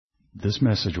This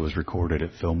message was recorded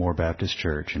at Fillmore Baptist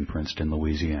Church in Princeton,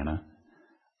 Louisiana.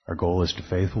 Our goal is to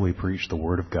faithfully preach the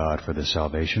Word of God for the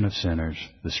salvation of sinners,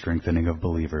 the strengthening of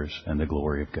believers, and the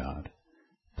glory of God.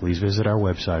 Please visit our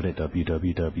website at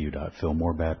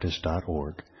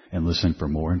www.fillmorebaptist.org and listen for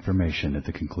more information at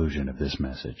the conclusion of this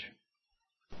message.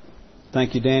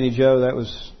 Thank you, Danny Joe. That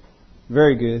was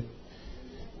very good.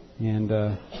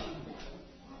 And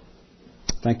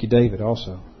thank you, David,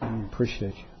 also. I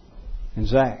appreciate you. And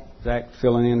Zach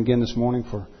filling in again this morning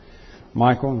for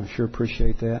Michael. I sure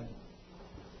appreciate that.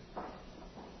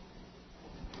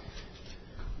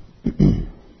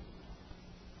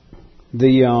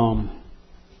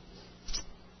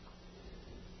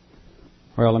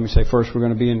 Well, let me say first, we're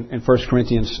going to be in 1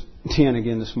 Corinthians 10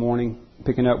 again this morning,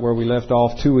 picking up where we left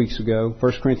off 2 weeks ago.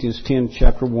 1 Corinthians 10,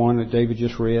 chapter 1 that David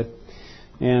just read.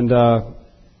 And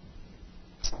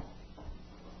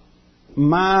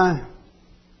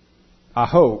I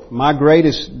hope, my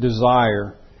greatest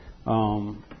desire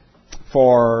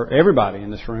for everybody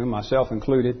in this room, myself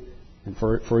included, and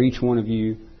for each one of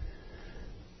you,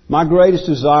 my greatest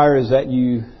desire is that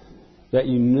you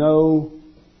know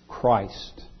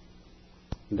Christ.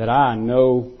 That I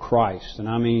know Christ. And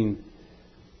I mean,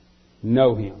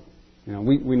 know Him. You know,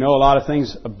 we know a lot of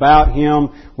things about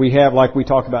Him. We have, like we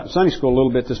talked about in Sunday school a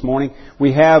little bit this morning,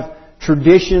 we have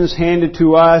traditions handed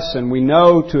to us, and we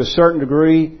know to a certain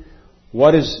degree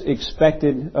what is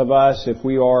expected of us if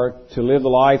we are to live the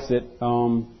life that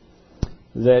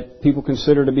people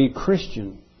consider to be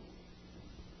Christian.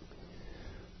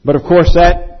 But of course,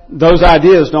 those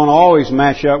ideas don't always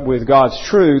match up with God's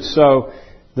truth. So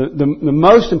the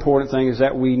most important thing is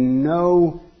that we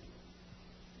know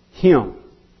Him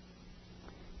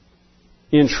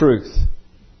in truth.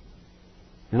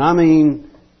 And I mean,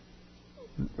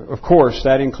 of course,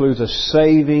 that includes a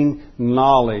saving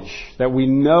knowledge, that we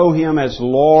know Him as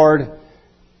Lord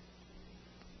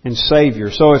and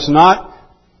Savior. So it's not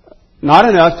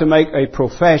enough to make a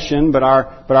profession, but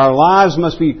our lives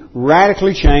must be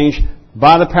radically changed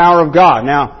by the power of God.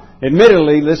 Now,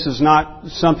 admittedly, this is not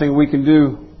something we can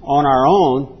do on our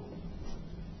own,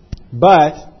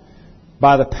 but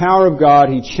by the power of God,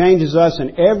 He changes us,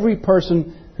 and every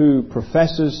person who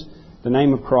professes the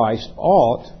name of Christ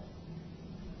ought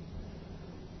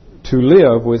to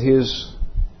live with His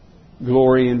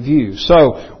glory in view.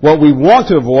 So, what we want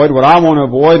to avoid, what I want to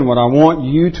avoid, and what I want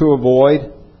you to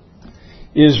avoid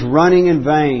is running in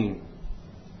vain.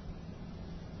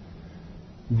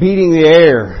 Beating the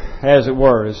air, as it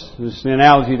were. This is the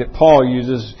analogy that Paul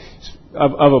uses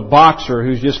of a boxer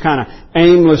who's just kind of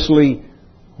aimlessly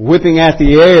whipping at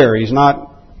the air. He's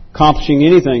not accomplishing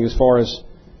anything as far as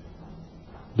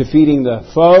defeating the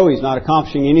foe. He's not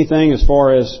accomplishing anything as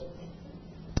far as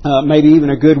maybe even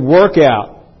a good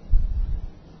workout.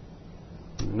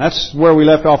 And that's where we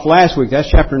left off last week. That's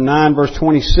chapter 9, verse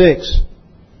 26.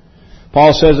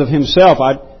 Paul says of himself,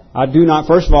 I do not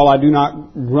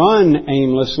run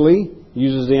aimlessly.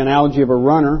 Uses the analogy of a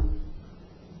runner.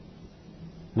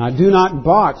 And I do not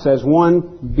box as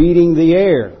one beating the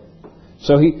air.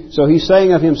 So he's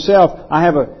saying of himself, I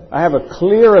have a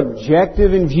clear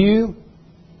objective in view.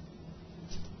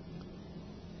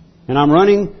 And I'm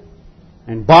running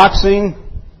and boxing,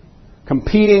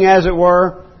 competing as it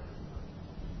were,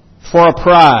 for a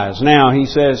prize. Now, he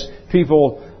says,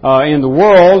 people in the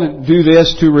world do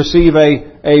this to receive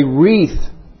a wreath.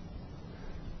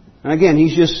 And again,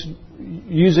 he's just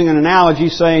using an analogy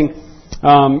saying,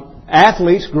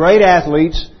 great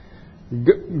athletes,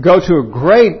 go to a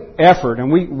great effort.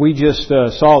 And we just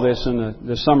saw this in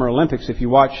the Summer Olympics. If you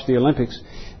watch the Olympics,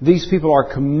 these people are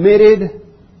committed.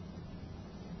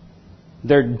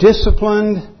 They're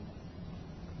disciplined.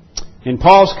 In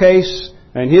Paul's case,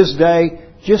 in his day,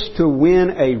 just to win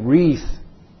a wreath.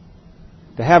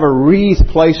 To have a wreath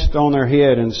placed on their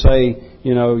head and say,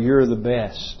 you know, you're the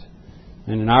best.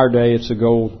 And in our day, it's a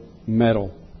gold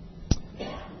medal.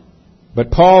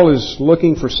 But Paul is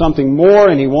looking for something more,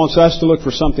 and he wants us to look for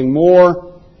something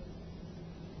more.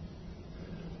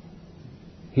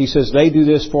 He says they do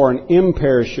this for a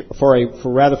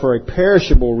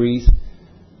perishable wreath.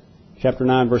 Chapter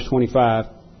 9, verse 25.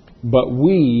 But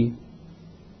we,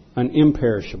 an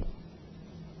imperishable.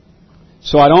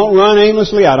 So I don't run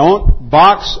aimlessly. I don't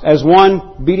box as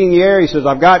one beating the air. He says,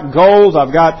 I've got goals.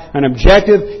 I've got an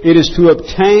objective. It is to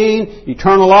obtain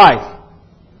eternal life.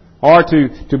 Or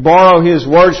to borrow his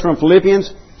words from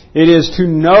Philippians, it is to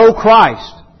know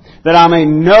Christ, that I may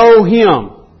know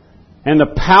Him and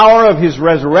the power of His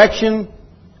resurrection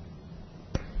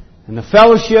and the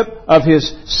fellowship of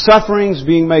His sufferings,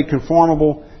 being made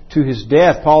conformable to His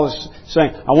death. Paul is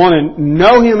saying, I want to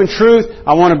know Him in truth.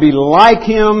 I want to be like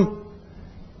Him.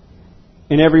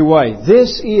 in every way.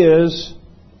 This is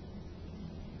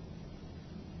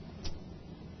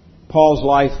Paul's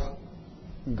life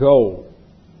goal.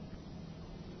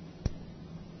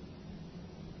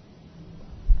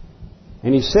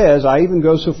 And he says, I even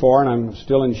go so far, and I'm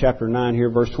still in chapter 9 here,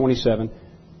 verse 27,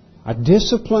 I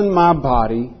discipline my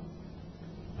body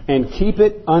and keep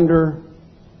it under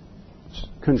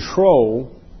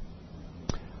control,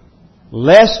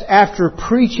 lest after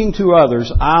preaching to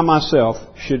others, I myself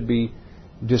should be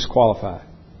disqualified.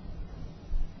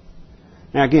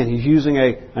 Now again, he's using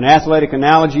an athletic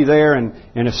analogy there, and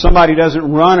if somebody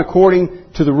doesn't run according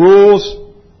to the rules,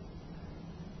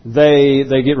 they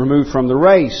get removed from the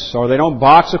race. Or they don't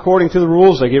box according to the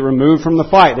rules, they get removed from the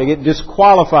fight. They get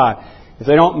disqualified if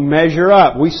they don't measure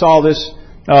up. We saw this,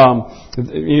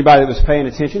 anybody that was paying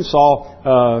attention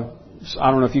saw,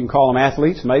 I don't know if you can call them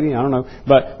athletes, maybe, I don't know.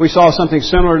 But we saw something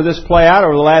similar to this play out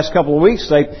over the last couple of weeks.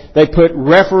 They put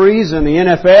referees in the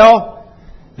NFL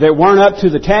that weren't up to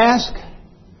the task.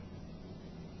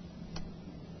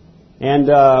 And,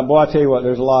 boy, I tell you what,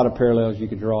 there's a lot of parallels you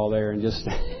could draw there and just,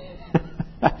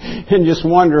 and just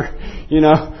wonder,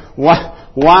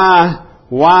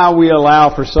 why we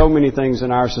allow for so many things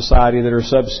in our society that are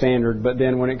substandard, but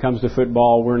then when it comes to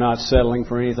football, we're not settling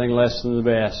for anything less than the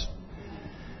best.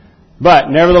 But,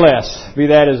 nevertheless, be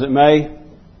that as it may,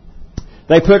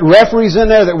 they put referees in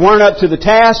there that weren't up to the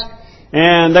task,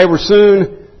 and they were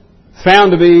soon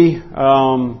found to be,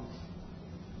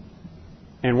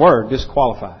 and were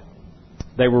disqualified.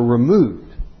 They were removed.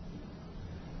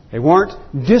 They weren't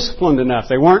disciplined enough.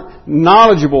 They weren't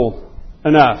knowledgeable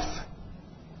enough.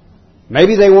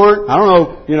 Maybe they weren't, I don't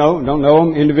know, don't know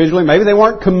them individually. Maybe they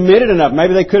weren't committed enough.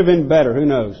 Maybe they could have been better. Who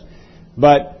knows?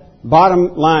 But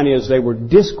bottom line is they were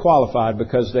disqualified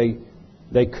because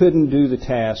they couldn't do the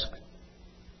task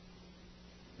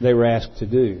they were asked to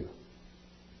do.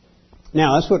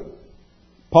 Now, that's what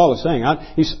Paul is saying.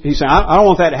 He's saying, I don't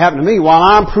want that to happen to me while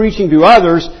I'm preaching to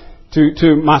others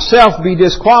to myself be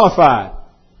disqualified.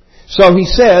 So he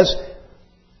says,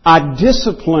 I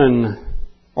discipline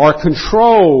or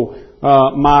control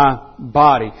my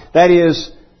body. That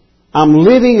is, I'm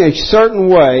living a certain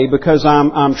way because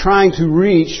I'm trying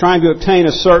to obtain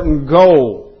a certain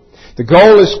goal. The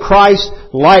goal is Christ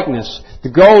likeness.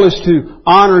 The goal is to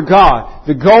honor God.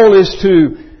 The goal is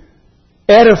to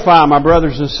edify my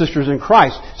brothers and sisters in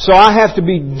Christ. So I have to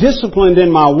be disciplined in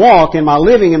my walk, in my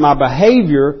living, in my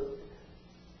behavior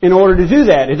in order to do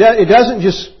that. It doesn't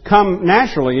just come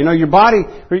naturally. Your body,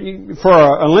 for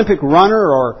an Olympic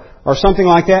runner or something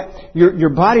like that, your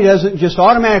body doesn't just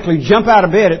automatically jump out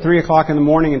of bed at 3 o'clock in the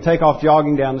morning and take off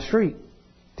jogging down the street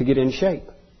to get in shape.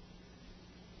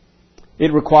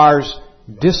 It requires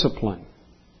discipline.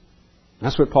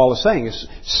 That's what Paul is saying.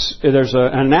 There's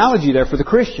an analogy there for the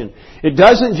Christian. It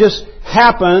doesn't just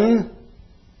happen.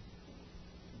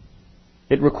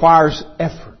 It requires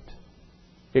effort.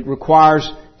 It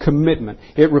requires commitment.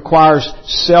 It requires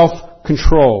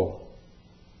self-control.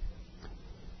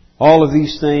 All of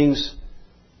these things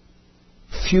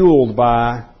fueled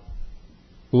by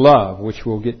love, which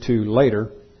we'll get to later,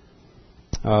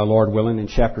 Lord willing, in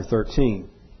chapter 13.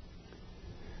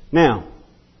 Now,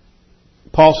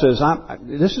 Paul says,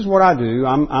 this is what I do.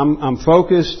 I'm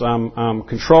focused, I'm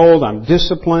controlled, I'm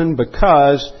disciplined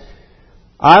because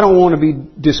I don't want to be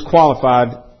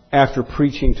disqualified after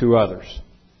preaching to others.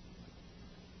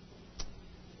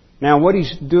 Now, what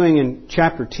he's doing in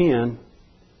chapter 10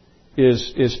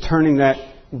 is turning that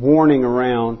warning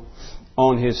around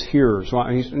on his hearers.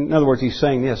 In other words, he's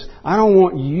saying this, I don't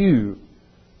want you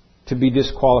to be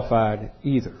disqualified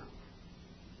either.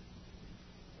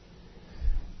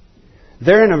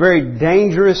 They're in a very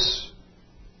dangerous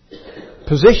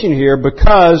position here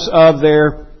because of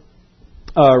their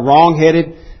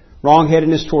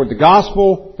wrong-headedness toward the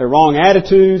gospel, their wrong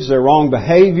attitudes, their wrong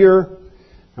behavior.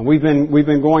 And we've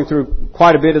been going through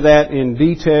quite a bit of that in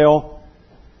detail.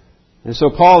 And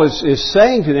so Paul is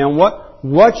saying to them,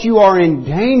 what you are in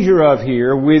danger of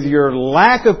here with your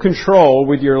lack of control,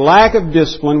 with your lack of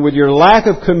discipline, with your lack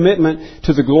of commitment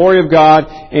to the glory of God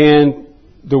and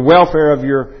the welfare of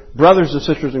your brothers and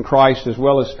sisters in Christ as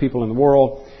well as people in the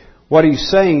world, what he's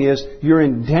saying is you're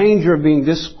in danger of being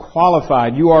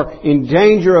disqualified. You are in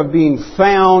danger of being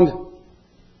found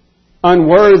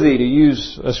unworthy, to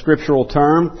use a scriptural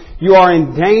term. You are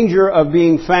in danger of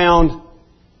being found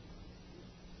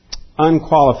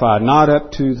unqualified, not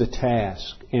up to the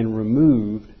task, and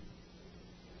removed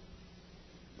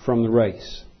from the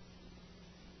race.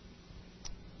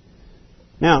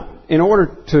 Now, in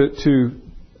order to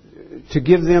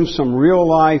give them some real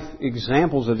life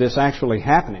examples of this actually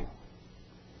happening,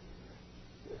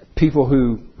 people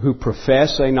who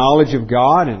profess a knowledge of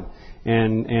God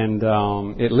and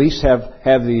at least have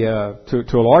the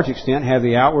to a large extent have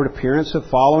the outward appearance of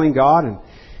following God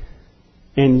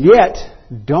and yet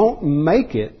don't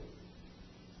make it.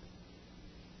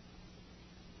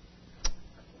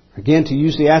 Again, to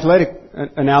use the athletic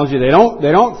analogy, they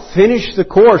don't finish the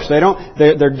course.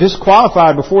 They're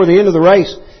disqualified before the end of the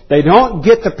race. They don't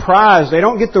get the prize. They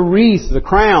don't get the wreath, the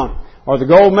crown, or the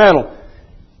gold medal.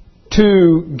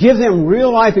 To give them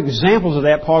real life examples of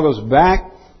that, Paul goes back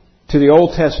to the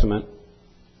Old Testament,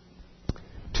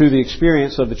 to the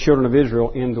experience of the children of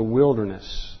Israel in the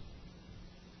wilderness,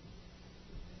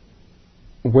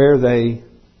 where they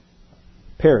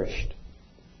perished.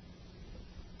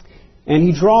 And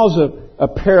he draws a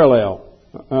parallel.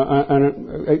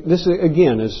 This,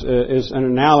 again, is an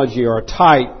analogy or a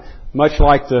type, much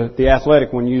like the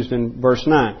athletic one used in verse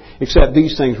 9. Except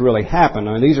these things really happen.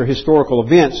 I mean, these are historical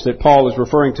events that Paul is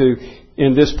referring to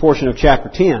in this portion of chapter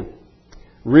 10.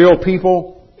 Real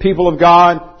people of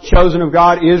God, chosen of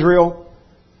God, Israel,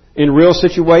 in real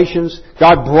situations.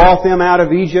 God brought them out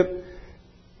of Egypt.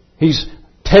 He's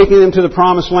taking them to the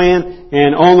promised land,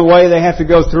 and on the way they have to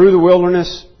go through the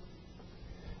wilderness.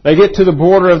 They get to the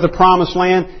border of the promised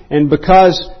land, and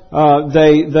because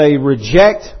they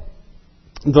reject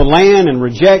the land and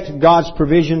reject God's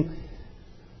provision,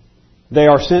 they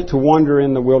are sent to wander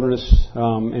in the wilderness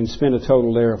and spend a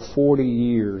total there of 40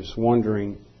 years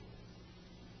wandering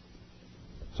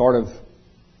sort of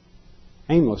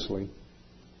aimlessly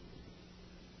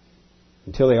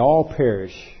until they all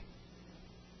perish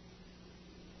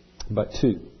but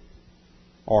 2,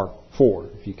 or 4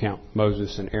 if you count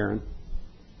Moses and Aaron.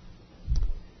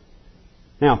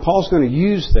 Now, Paul's going to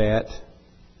use that,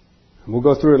 and we'll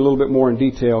go through it a little bit more in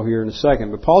detail here in a second,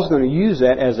 but Paul's going to use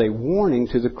that as a warning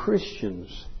to the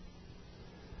Christians.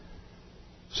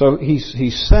 So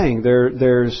he's saying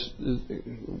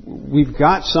we've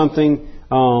got something,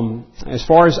 as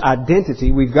far as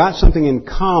identity, we've got something in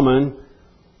common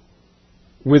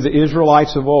with the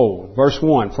Israelites of old. Verse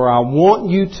 1, "For I want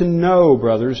you to know,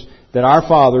 brothers, that our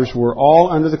fathers were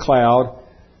all under the cloud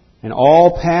and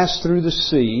all passed through the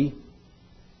sea."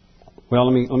 Well,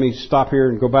 let me stop here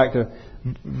and go back to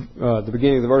the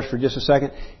beginning of the verse for just a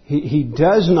second. He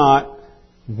does not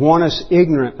want us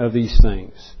ignorant of these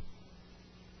things.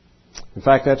 In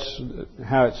fact, that's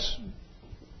how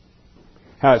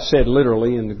it's said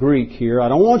literally in the Greek here. I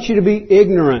don't want you to be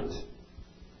ignorant,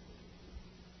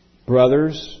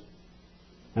 brothers.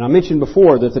 And I mentioned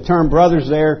before that the term brothers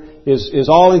there is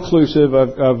all inclusive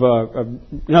of,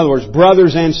 in other words,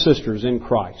 brothers and sisters in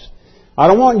Christ. I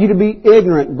don't want you to be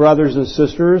ignorant, brothers and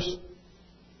sisters.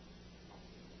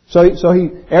 So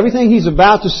everything he's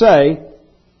about to say,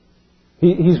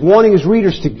 he's wanting his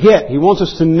readers to get. He wants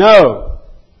us to know.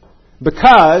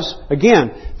 Because,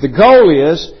 again, the goal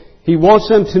is he wants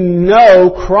them to know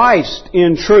Christ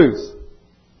in truth.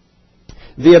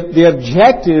 The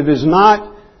objective is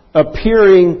not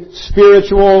appearing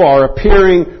spiritual or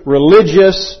appearing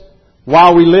religious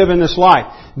while we live in this life.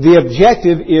 The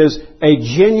objective is a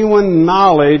genuine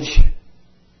knowledge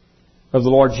of the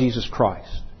Lord Jesus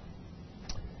Christ.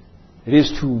 It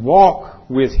is to walk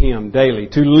with Him daily,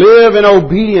 to live in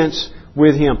obedience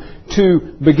with Him,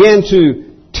 to begin to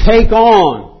take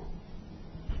on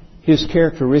His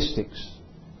characteristics.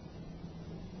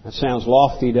 That sounds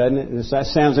lofty, doesn't it? That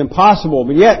sounds impossible,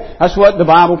 but yet that's what the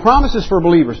Bible promises for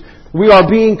believers. We are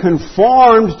being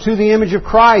conformed to the image of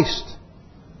Christ.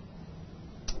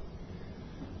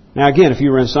 Now again, if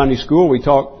you were in Sunday school, we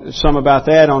talked some about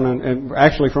that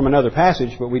actually from another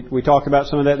passage, but we talked about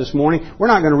some of that this morning. We're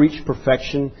not going to reach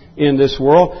perfection in this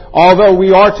world, although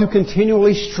we are to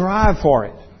continually strive for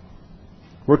it.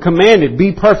 We're commanded,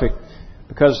 be perfect,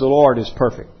 because the Lord is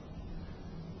perfect.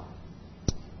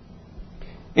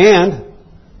 And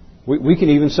we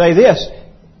can even say this.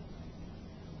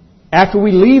 After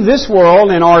we leave this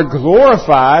world and are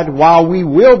glorified, while we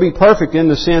will be perfect in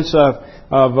the sense of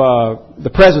the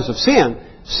presence of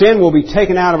sin will be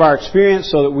taken out of our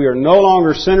experience so that we are no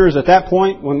longer sinners at that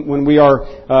point when we are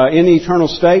in the eternal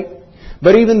state.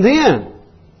 But even then,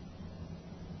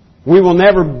 we will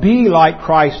never be like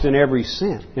Christ in every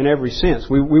sense.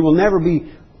 We will never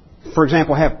be, for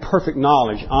example, have perfect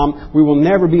knowledge. We will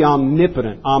never be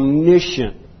omnipotent,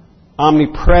 omniscient,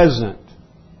 omnipresent.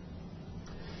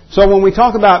 So when we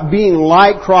talk about being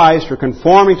like Christ or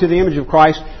conforming to the image of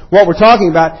Christ, what we're talking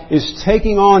about is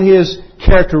taking on His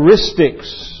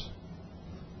characteristics,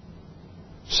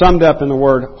 summed up in the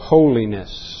word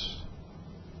holiness.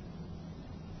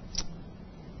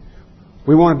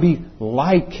 We want to be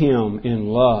like Him in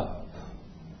love.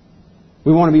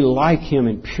 We want to be like Him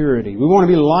in purity. We want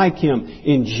to be like Him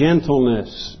in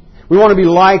gentleness. We want to be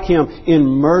like Him in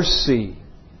mercy.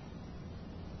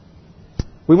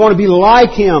 We want to be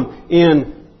like Him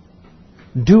in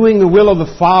doing the will of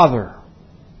the Father.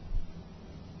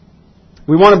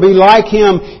 We want to be like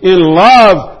Him in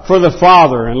love for the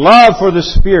Father and love for the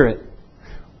Spirit.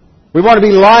 We want to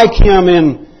be like Him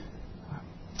in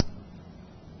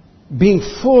being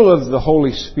full of the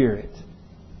Holy Spirit.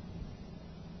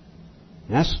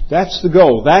 That's the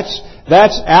goal. That's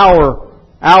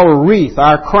our wreath,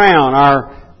 our crown,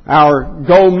 our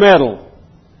gold medal.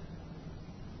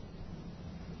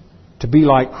 To be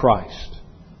like Christ.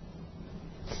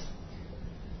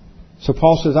 So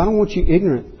Paul says, I don't want you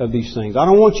ignorant of these things. I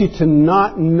don't want you to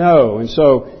not know. And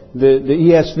so the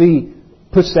ESV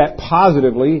puts that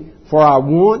positively, for I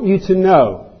want you to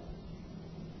know,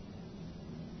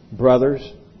 brothers,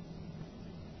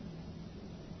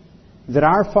 that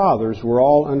our fathers were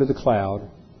all under the cloud.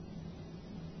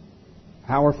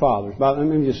 Our fathers. Let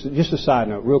me just a side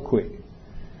note real quick.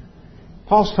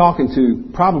 Paul's talking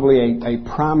to probably a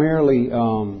primarily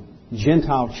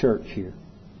Gentile church here.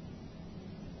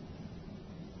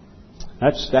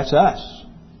 That's us.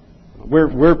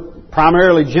 We're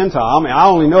primarily Gentile. I mean, I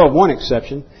only know of one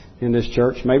exception in this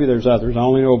church. Maybe there's others. I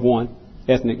only know of one,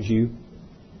 ethnic Jew.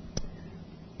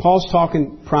 Paul's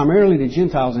talking primarily to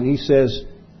Gentiles, and he says,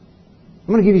 I'm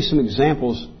going to give you some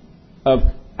examples of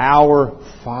our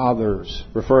fathers,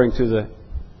 referring to the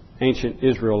ancient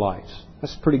Israelites.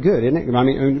 That's pretty good, isn't it? I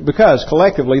mean, because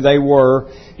collectively they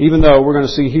were, even though we're going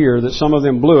to see here that some of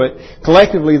them blew it,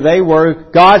 collectively they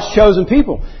were God's chosen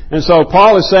people. And so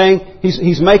Paul is saying,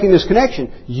 he's making this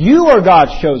connection. You are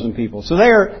God's chosen people. So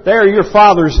they are your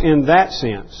fathers in that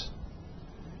sense.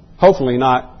 Hopefully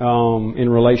not in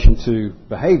relation to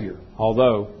behavior,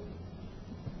 although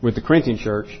with the Corinthian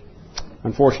church,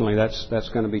 unfortunately that's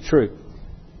going to be true.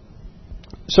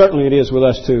 Certainly it is with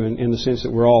us too, in the sense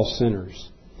that we're all sinners.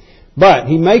 But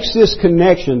he makes this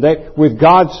connection that with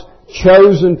God's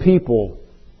chosen people,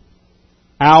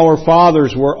 our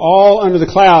fathers were all under the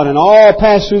cloud and all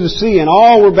passed through the sea and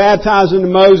all were baptized into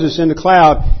Moses in the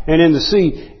cloud and in the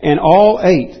sea and all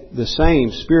ate the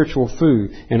same spiritual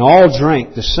food and all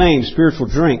drank the same spiritual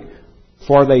drink,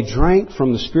 for they drank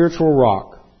from the spiritual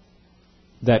rock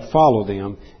that followed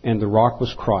them, and the rock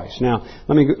was Christ. Now,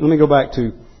 let me go back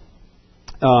to,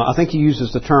 I think he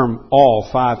uses the term all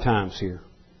 5 times here.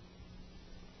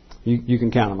 You can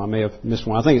count them. I may have missed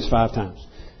one. I think it's 5 times.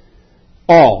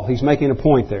 All. He's making a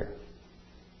point there.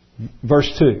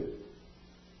 Verse 2.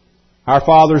 Our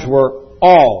fathers were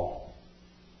all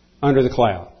under the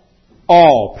cloud.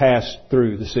 All passed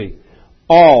through the sea.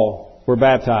 All were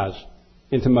baptized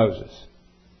into Moses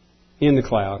in the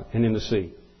cloud and in the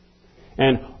sea.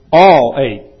 And all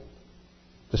ate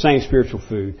the same spiritual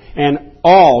food. And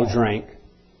all drank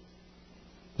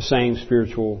the same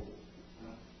spiritual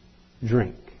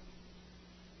drink.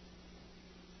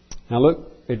 Now look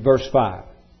at verse 5.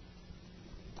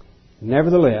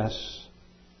 Nevertheless,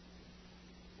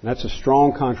 and that's a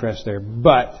strong contrast there,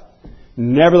 but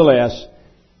nevertheless,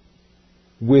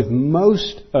 with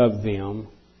most of them,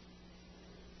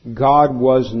 God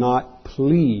was not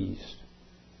pleased,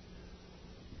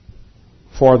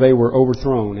 for they were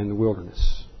overthrown in the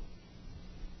wilderness.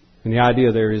 And the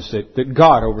idea there is that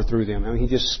God overthrew them. I mean, He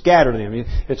just scattered them.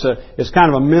 It's kind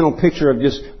of a mental picture of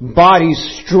just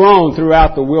bodies strewn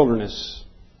throughout the wilderness.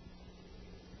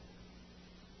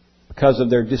 Because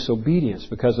of their disobedience,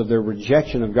 because of their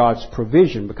rejection of God's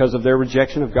provision, because of their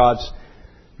rejection of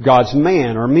God's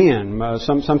man or men.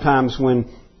 Sometimes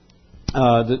when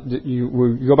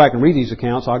you go back and read these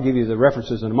accounts, I'll give you the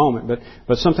references in a moment,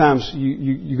 but sometimes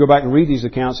you go back and read these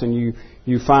accounts and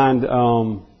you find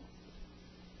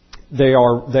they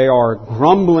are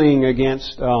grumbling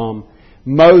against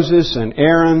Moses and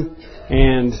Aaron,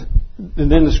 and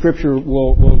then the Scripture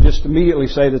will just immediately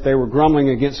say that they were grumbling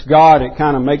against God. It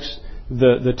kind of makes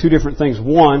the two different things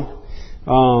one.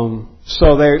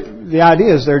 So the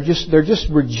idea is they're just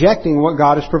rejecting what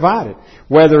God has provided,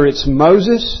 whether it's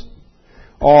Moses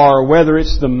or whether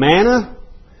it's the manna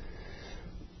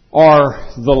or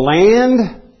the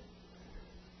land.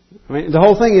 I mean, the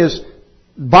whole thing is,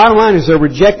 bottom line is they're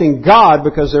rejecting God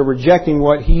because they're rejecting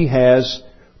what He has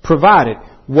provided.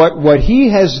 What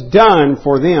He has done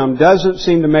for them doesn't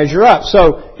seem to measure up.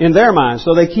 So, in their minds,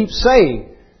 so they keep saying,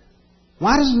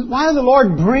 why did the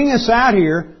Lord bring us out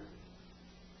here?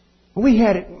 We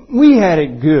had it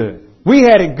good. We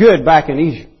had it good back in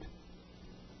Egypt.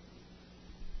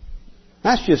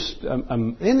 That's just,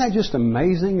 isn't that just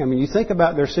amazing? I mean, you think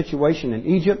about their situation in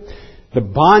Egypt, the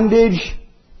bondage,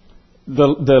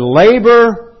 the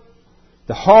labor,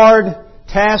 the hard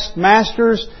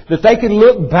taskmasters, that they could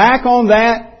look back on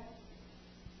that.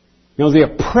 You know, the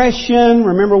oppression.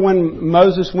 Remember when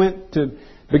Moses went to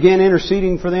begin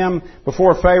interceding for them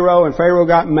before Pharaoh, and Pharaoh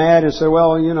got mad and said,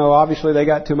 well, you know, obviously they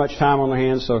got too much time on their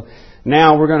hands, so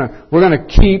now we're gonna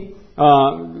keep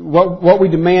what we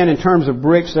demand in terms of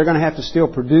bricks. They're going to have to still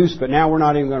produce, but now we're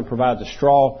not even going to provide the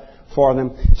straw for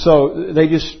them. So they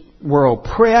just were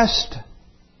oppressed.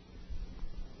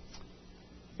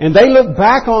 And they look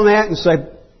back on that and say,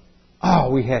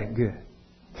 oh, we had it good.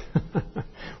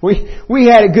 we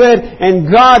had it good,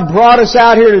 and God brought us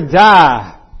out here to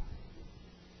die.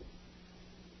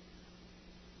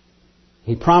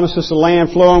 He promised us a land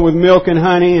flowing with milk and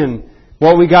honey, and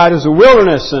what we got is a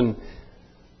wilderness. And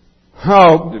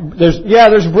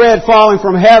there's bread falling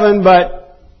from heaven,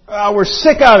 but we're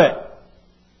sick of it.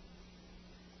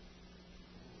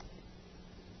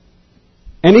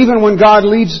 And even when God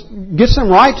gets them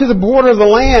right to the border of the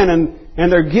land,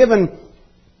 and they're given,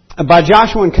 by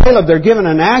Joshua and Caleb, they're given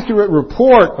an accurate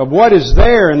report of what is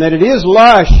there, and that it is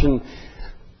lush, and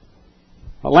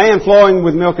a land flowing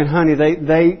with milk and honey.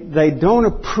 They don't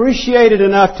appreciate it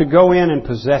enough to go in and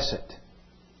possess it.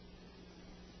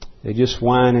 They just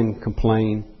whine and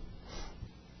complain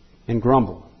and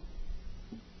grumble.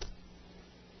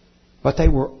 But they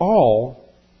were all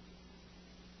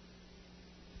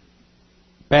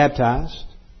baptized.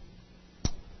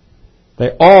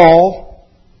 They all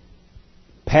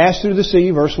passed through the sea,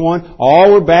 verse 1.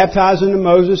 All were baptized into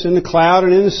Moses in the cloud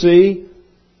and in the sea.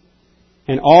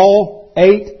 And all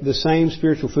ate the same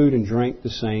spiritual food and drank the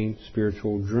same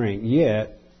spiritual drink.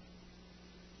 Yet,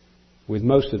 with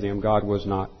most of them, God was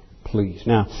not pleased.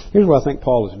 Now, here's what I think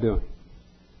Paul is doing.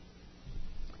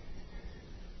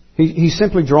 He's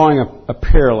simply drawing a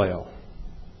parallel.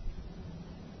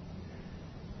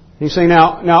 He's saying,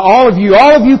 now all of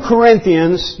you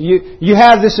Corinthians, you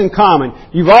have this in common.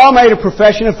 You've all made a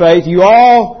profession of faith. You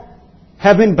all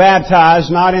have been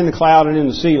baptized, not in the cloud and in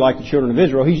the sea like the children of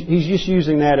Israel. He's just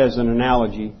using that as an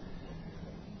analogy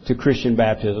to Christian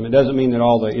baptism. It doesn't mean that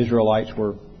all the Israelites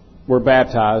were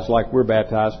baptized like we're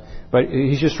baptized, but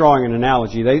he's just drawing an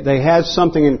analogy. They had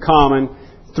something in common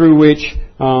through which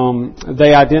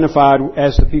they identified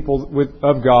as the people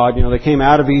of God. You know, they came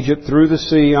out of Egypt through the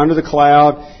sea, under the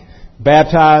cloud,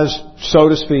 baptized, so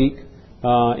to speak,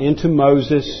 into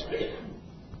Moses.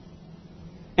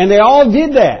 And they all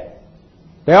did that.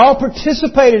 They all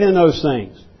participated in those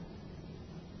things.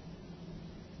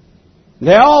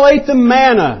 They all ate the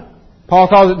manna. Paul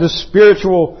calls it the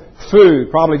spiritual food,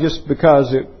 probably just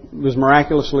because it was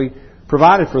miraculously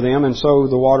provided for them, and so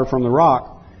the water from the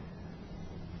rock.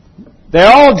 They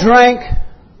all drank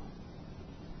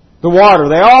the water.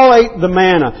 They all ate the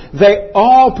manna. They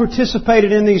all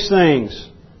participated in these things.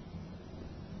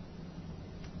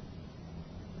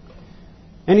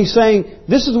 And he's saying,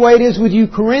 this is the way it is with you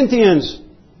Corinthians.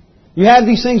 You have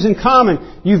these things in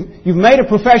common. You've made a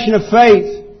profession of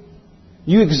faith.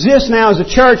 You exist now as a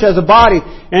church, as a body,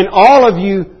 and all of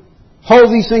you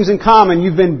hold these things in common.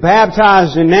 You've been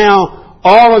baptized, and now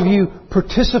all of you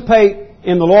participate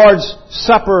in the Lord's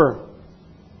Supper.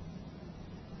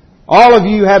 All of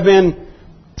you have been,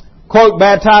 quote,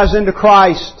 baptized into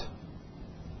Christ.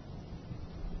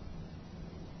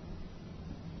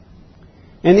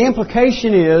 And the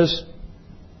implication is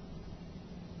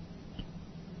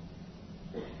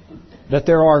that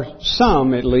there are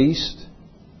some, at least,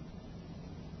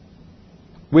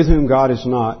 with whom God is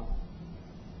not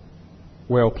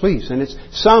well pleased. And it's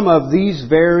some of these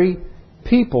very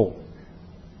people.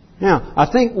 Now, I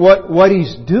think what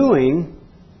he's doing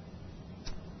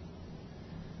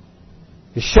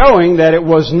is showing that it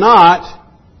was not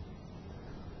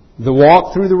the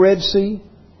walk through the Red Sea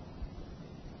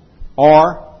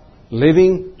or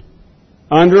living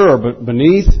under or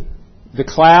beneath the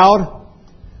cloud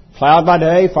by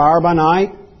day, fire by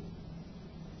night,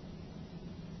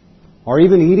 or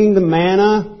even eating the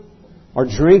manna or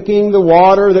drinking the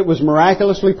water that was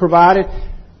miraculously provided.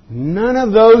 None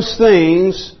of those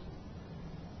things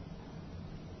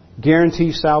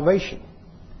guarantee salvation.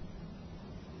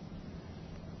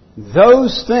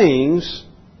 Those things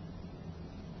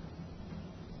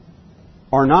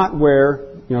are not where,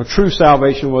 true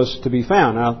salvation was to be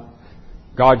found. Now,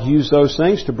 God used those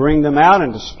things to bring them out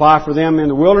and to supply for them in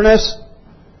the wilderness.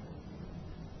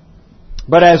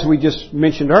 But as we just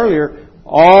mentioned earlier,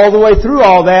 all the way through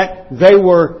all that, they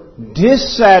were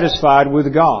dissatisfied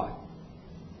with God.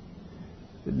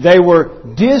 They were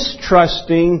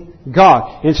distrusting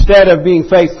God. Instead of being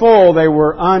faithful, they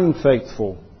were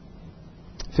unfaithful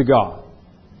to God.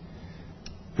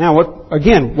 Now,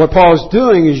 what Paul is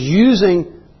doing is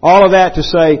using all of that to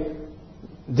say,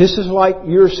 This is like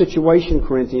your situation,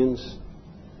 Corinthians.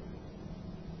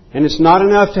 And it's not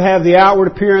enough to have the outward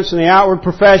appearance and the outward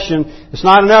profession. It's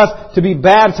not enough to be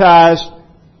baptized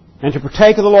and to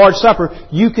partake of the Lord's Supper.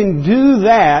 You can do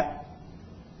that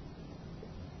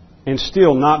and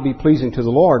still not be pleasing to the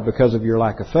Lord because of your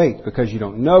lack of faith, because you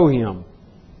don't know Him.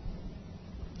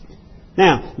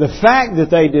 Now, the fact that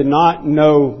they did not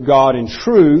know God in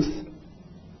truth,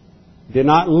 did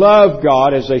not love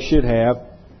God as they should have,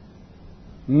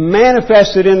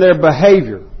 manifested in their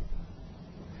behavior.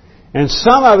 And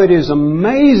some of it is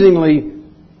amazingly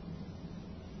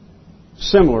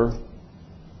similar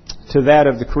to that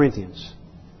of the Corinthians.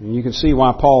 And you can see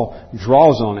why Paul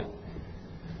draws on it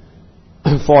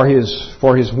for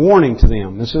his warning to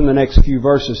them. This is in the next few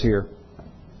verses here.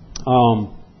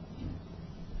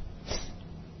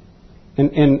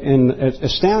 And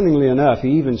astoundingly enough,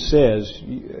 he even says,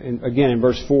 again in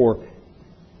verse 4,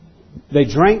 they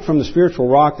drank from the spiritual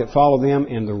rock that followed them,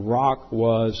 and the rock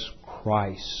was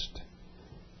Christ.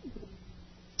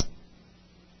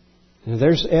 Now,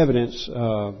 there's evidence,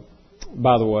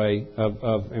 by the way,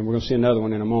 of, and we're going to see another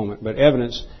one in a moment, but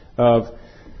evidence of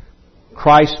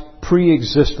Christ's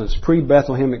pre-existence,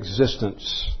 pre-Bethlehem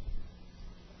existence.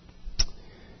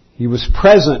 He was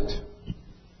present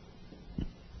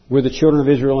with the children of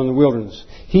Israel in the wilderness.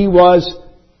 He was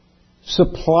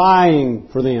supplying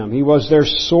for them. He was their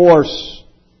source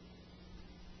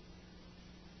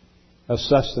of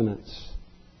sustenance.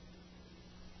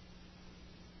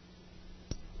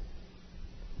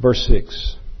 Verse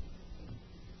 6.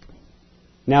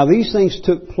 Now these things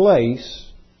took place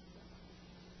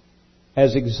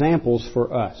as examples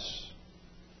for us,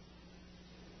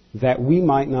 that we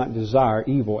might not desire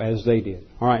evil as they did.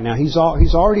 All right, now he's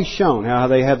already shown how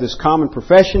they have this common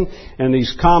profession and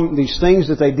these things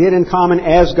that they did in common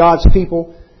as God's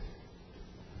people.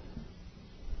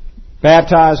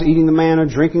 Baptized, eating the manna,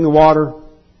 drinking the water.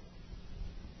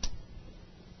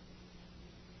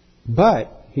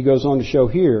 But he goes on to show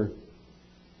here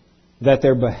that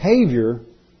their behavior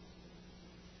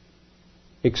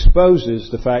exposes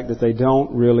the fact that they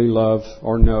don't really love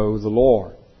or know the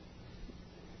Lord.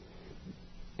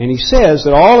 And he says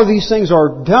that all of these things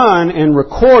are done and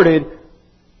recorded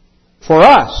for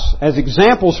us, as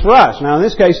examples for us. Now in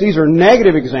this case, these are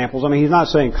negative examples. I mean, he's not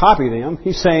saying copy them.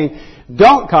 He's saying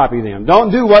don't copy them.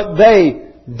 Don't do what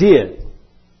they did.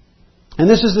 And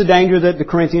this is the danger that the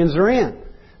Corinthians are in.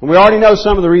 And we already know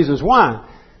some of the reasons why.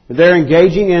 They're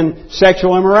engaging in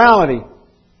sexual immorality.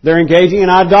 They're engaging in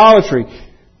idolatry.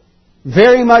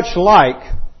 Very much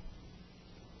like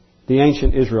the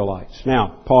ancient Israelites.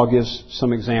 Now, Paul gives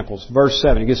some examples. Verse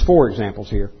 7, he gives 4 examples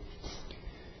here.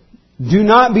 Do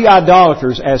not be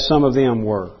idolaters as some of them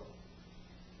were.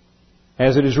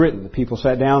 As it is written, the people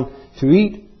sat down to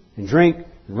eat and drink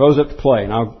and rose up to play.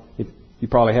 Now, you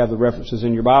probably have the references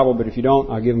in your Bible, but if you don't,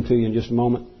 I'll give them to you in just a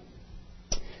moment.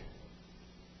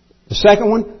 The second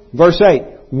one, verse 8.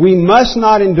 We must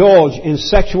not indulge in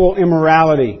sexual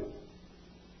immorality,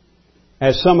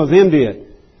 as some of them did.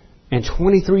 And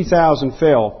 23,000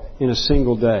 fell in a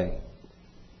single day.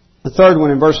 The third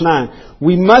one in verse 9.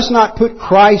 We must not put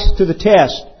Christ to the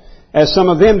test, as some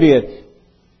of them did,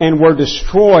 and were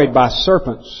destroyed by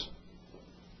serpents.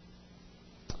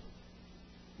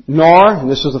 Nor, and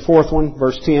this is the fourth one,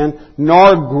 verse 10,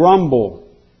 nor grumble,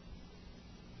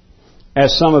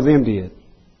 as some of them did,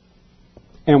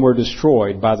 and were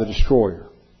destroyed by the destroyer.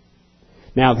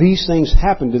 Now these things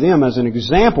happened to them as an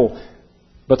example,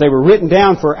 but they were written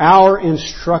down for our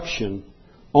instruction,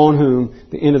 on whom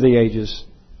the end of the ages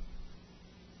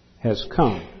has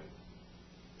come.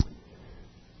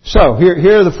 So,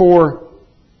 here are the 4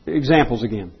 examples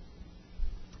again.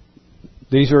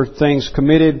 These are things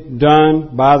committed,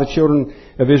 done by the children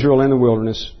of Israel in the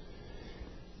wilderness.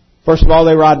 First of all,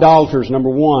 they were idolaters, number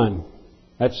 1.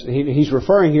 He's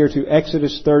referring here to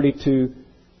Exodus 32,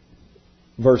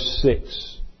 verse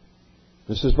 6.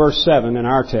 This is verse 7 in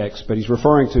our text, but he's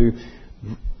referring to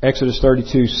Exodus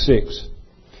 32, 6.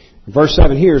 Verse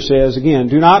 7 here says, again,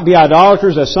 do not be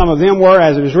idolaters as some of them were,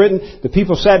 as it is written, the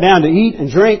people sat down to eat and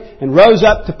drink and rose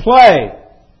up to play.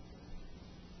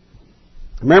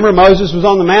 Remember, Moses was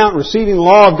on the mount receiving the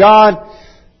law of God,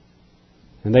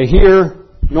 and they hear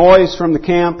noise from the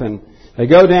camp, and they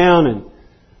go down, and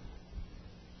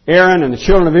Aaron and the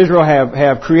children of Israel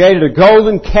have created a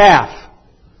golden calf.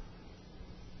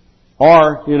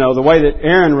 Or, the way that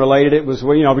Aaron related it was,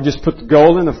 we just put the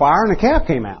gold in the fire and the calf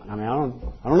came out. I mean, I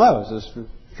don't know. It's the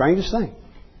strangest thing.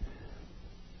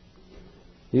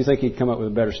 You think he'd come up with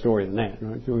a better story than that,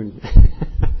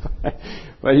 right?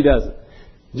 But he doesn't.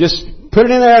 Just put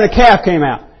it in there and a calf came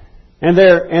out. And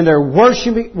they're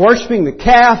worshiping the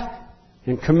calf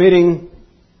and committing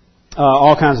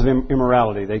all kinds of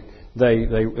immorality.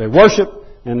 They worship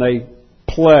and they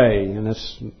play, and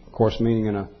that's of course meaning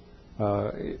in a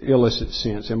illicit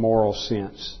sense, immoral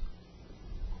sense.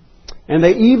 And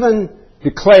they even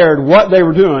declared what they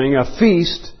were doing a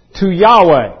feast to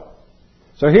Yahweh.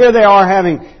 So here they are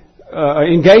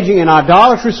engaging in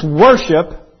idolatrous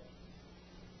worship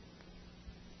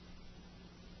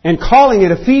and calling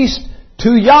it a feast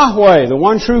to Yahweh, the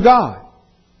one true God.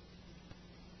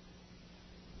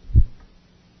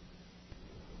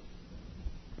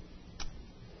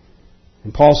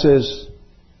 And Paul says,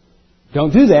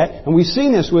 don't do that. And we've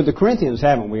seen this with the Corinthians,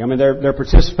 haven't we? I mean, they're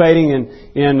participating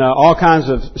in all kinds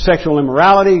of sexual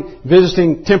immorality,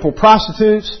 visiting temple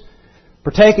prostitutes,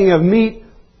 partaking of meat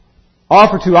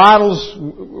offered to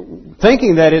idols,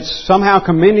 thinking that it's somehow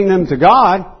commending them to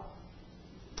God.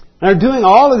 And they're doing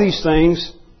all of these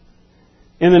things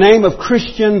in the name of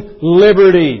Christian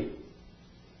liberty.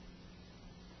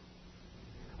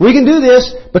 We can do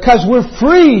this because we're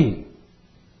free.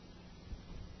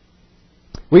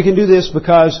 We can do this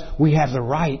because we have the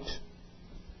right.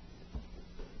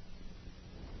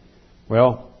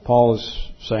 Well, Paul is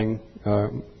saying,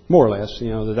 more or less,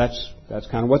 that's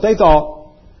kind of what they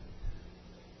thought.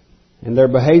 And their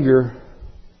behavior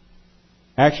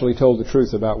actually told the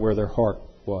truth about where their heart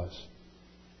was.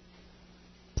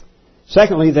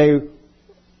 Secondly, they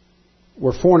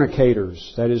were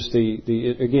fornicators. That is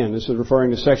again, this is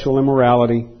referring to sexual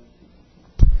immorality.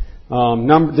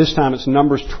 This time it's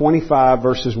Numbers 25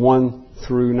 verses 1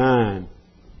 through 9.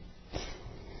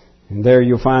 And there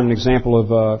you'll find an example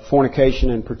of fornication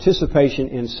and participation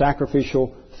in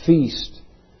sacrificial feast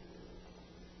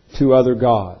to other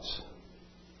gods.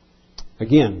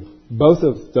 Again, both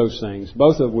of those things,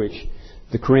 both of which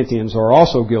the Corinthians are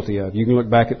also guilty of. You can look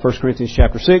back at 1 Corinthians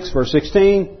chapter 6, verse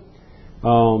 16.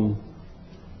 In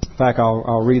fact,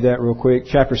 I'll read that real quick.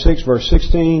 Chapter 6, verse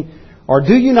 16. Or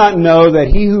do you not know that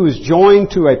he who is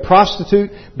joined to a prostitute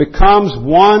becomes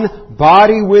one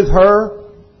body with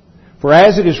her? For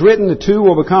as it is written, the two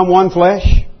will become one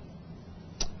flesh.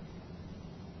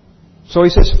 So he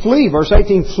says, flee. Verse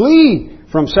 18, flee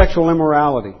from sexual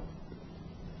immorality.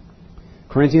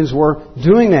 Corinthians were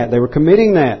doing that. They were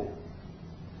committing that.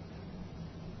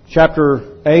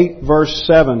 Chapter 8, verse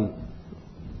 7.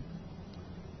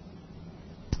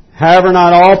 However,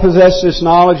 not all possess this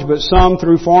knowledge, but some,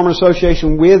 through former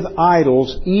association with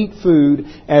idols, eat food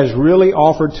as really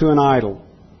offered to an idol,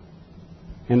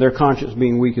 and their conscience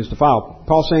being weak is defiled.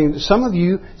 Paul's saying that some of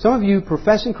you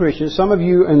professing Christians, some of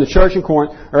you in the church in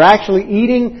Corinth, are actually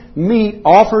eating meat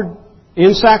offered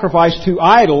in sacrifice to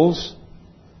idols,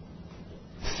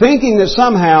 thinking that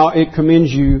somehow it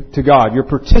commends you to God. You're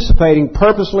participating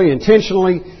purposely,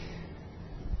 intentionally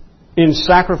in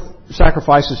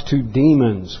sacrifices to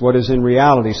demons, what is in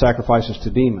reality sacrifices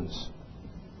to demons.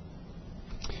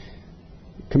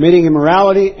 Committing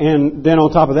immorality, and then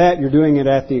on top of that, you're doing it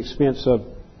at the expense of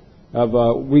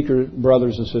weaker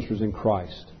brothers and sisters in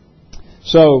Christ.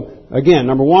 So, again,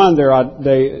 number one, they're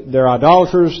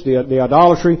idolaters, the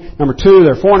idolatry. Number two,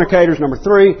 they're fornicators. Number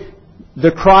three,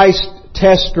 the Christ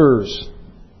testers.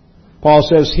 Paul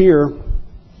says here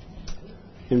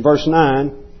in verse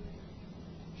 9,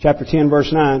 chapter 10,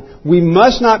 verse 9, we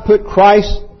must not put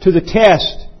Christ to the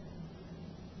test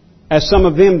as some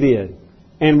of them did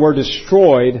and were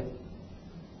destroyed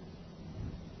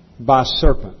by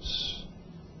serpents.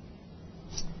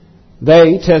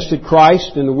 They tested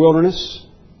Christ in the wilderness,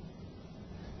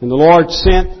 and the Lord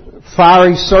sent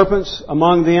fiery serpents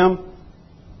among them.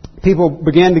 People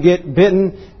began to get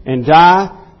bitten and die,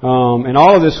 and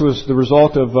all of this was the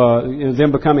result of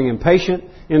them becoming impatient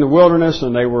in the wilderness,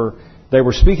 and they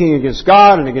were speaking against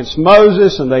God and against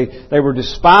Moses, and they were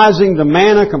despising the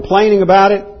manna, complaining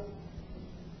about it.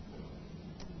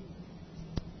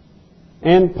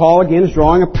 And Paul again is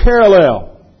drawing a parallel.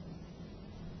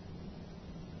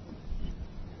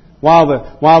 While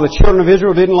the children of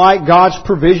Israel didn't like God's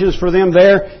provisions for them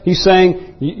there, he's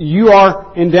saying, you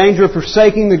are in danger of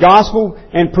forsaking the gospel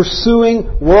and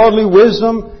pursuing worldly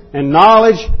wisdom and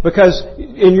knowledge, because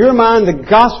in your mind the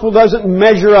gospel doesn't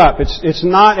measure up. It's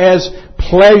not as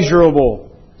pleasurable.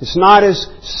 It's not as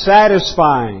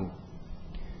satisfying.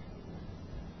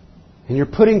 And you're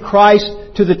putting Christ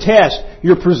to the test.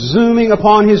 You're presuming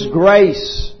upon His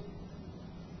grace.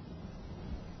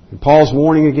 And Paul's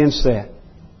warning against that.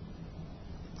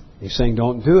 He's saying,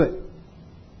 don't do it.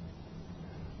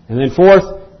 And then fourth,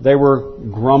 they were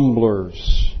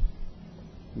grumblers.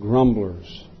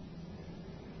 Grumblers.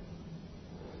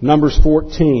 Numbers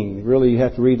 14. Really, you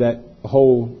have to read that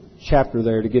whole chapter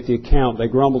there to get the account. They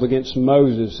grumbled against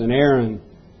Moses and Aaron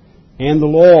and the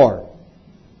Lord,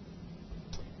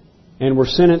 and were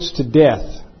sentenced to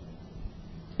death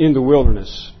in the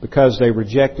wilderness because they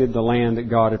rejected the land that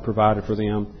God had provided for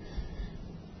them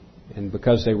and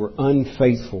because they were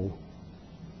unfaithful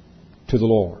to the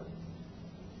Lord.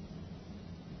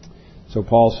 So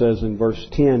Paul says in verse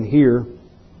 10 here,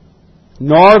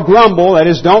 nor grumble, that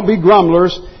is, don't be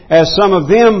grumblers, as some of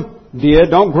them did.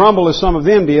 Don't grumble as some of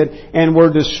them did, and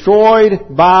were destroyed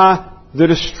by the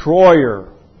destroyer.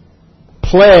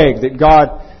 Plague that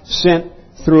God sent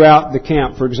throughout the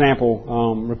camp. For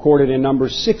example, recorded in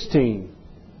Numbers 16,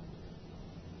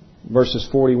 verses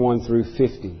 41 through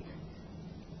 50.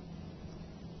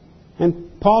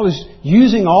 And Paul is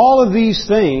using all of these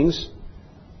things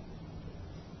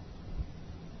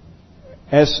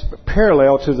as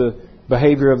parallel to the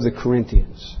behavior of the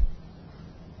Corinthians.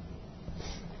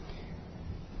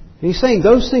 And he's saying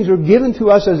those things are given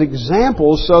to us as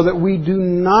examples so that we do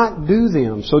not do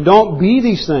them. So don't be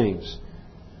these things.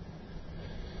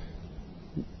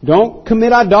 Don't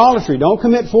commit idolatry. Don't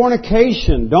commit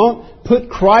fornication. Don't put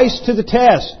Christ to the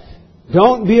test.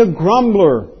 Don't be a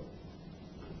grumbler.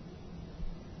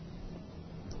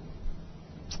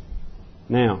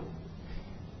 Now,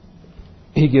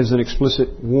 he gives an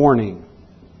explicit warning.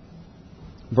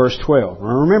 Verse 12.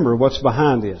 Now remember what's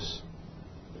behind this.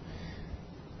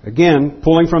 Again,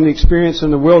 pulling from the experience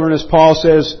in the wilderness, Paul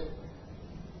says,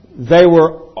 they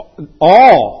were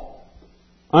all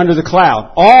under the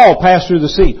cloud. All passed through the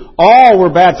sea. All were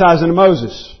baptized into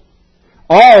Moses.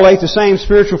 All ate the same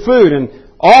spiritual food and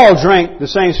all drank the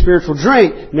same spiritual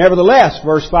drink. Nevertheless,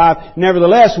 verse 5,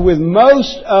 nevertheless, with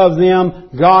most of them,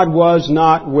 God was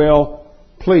not well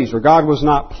pleased, or God was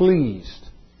not pleased.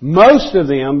 Most of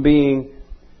them being,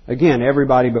 again,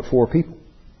 everybody but 4 people.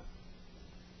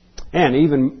 And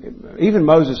even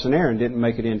Moses and Aaron didn't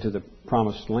make it into the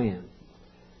promised land.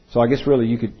 So I guess really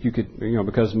you could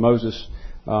because Moses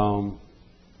made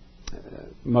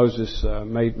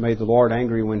the Lord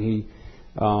angry when he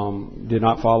did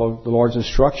not follow the Lord's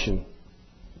instruction,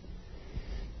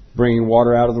 bringing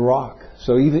water out of the rock.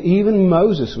 So even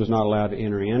Moses was not allowed to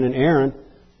enter in, and Aaron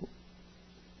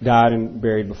died and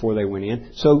buried before they went in.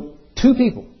 So 2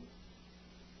 people,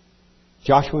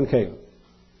 Joshua and Caleb.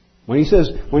 When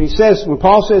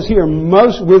Paul says here,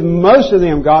 with most of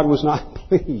them, God was not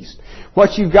pleased.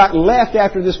 What you've got left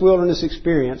after this wilderness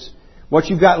experience, what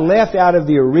you've got left out of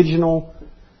the original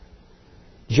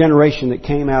generation that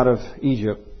came out of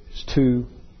Egypt is 2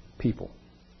 people.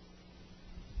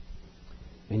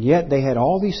 And yet they had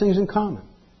all these things in common.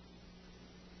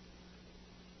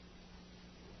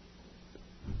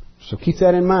 So keep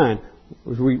that in mind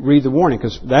as we read the warning,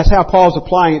 because that's how Paul's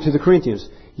applying it to the Corinthians.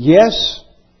 Yes,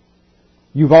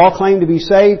 you've all claimed to be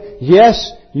saved.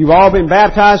 Yes, you've all been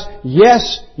baptized.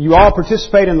 Yes, you all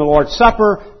participate in the Lord's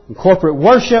Supper and corporate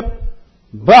worship.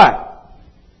 But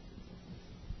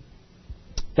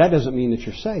that doesn't mean that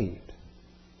you're saved.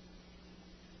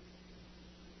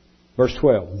 Verse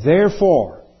 12.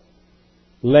 Therefore,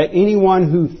 let anyone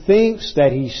who thinks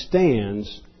that he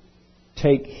stands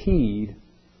take heed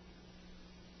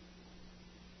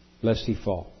lest he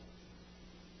fall.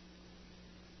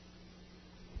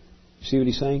 You see what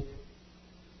he's saying?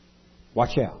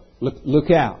 Watch out. Look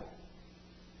out.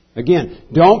 Again,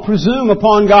 don't presume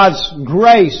upon God's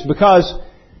grace because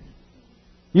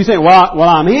you think, well,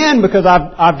 I'm in because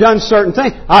I've done certain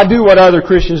things. I do what other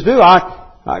Christians do.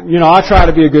 I try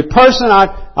to be a good person.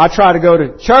 I try to go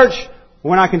to church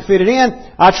when I can fit it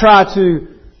in. I try to,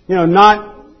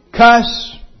 not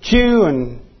cuss, chew,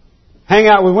 and hang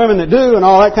out with women that do and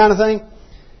all that kind of thing.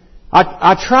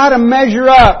 I try to measure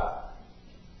up.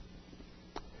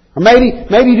 Or maybe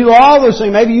you do all those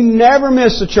things. Maybe you never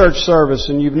miss a church service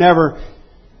and you've never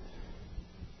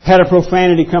had a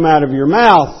profanity come out of your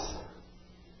mouth.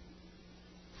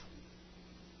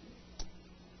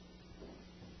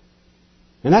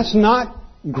 And that's not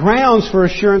grounds for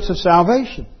assurance of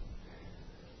salvation.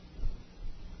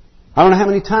 I don't know how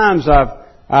many times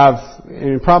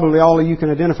and probably all of you can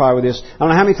identify with this, I don't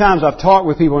know how many times I've talked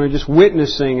with people and they're just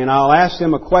witnessing, and I'll ask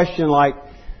them a question like,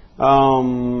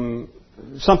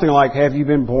 something like, have you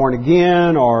been born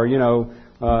again? Or,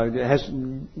 has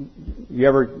you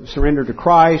ever surrendered to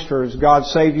Christ? Or has God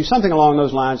saved you? Something along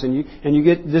those lines. And you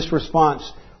get this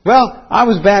response, well, I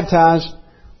was baptized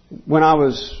when I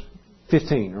was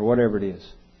 15 or whatever it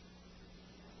is.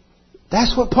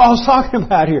 That's what Paul's talking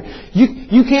about here.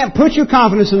 You can't put your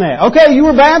confidence in that. Okay, you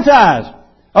were baptized.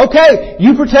 Okay,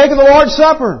 you partake of the Lord's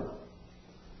Supper.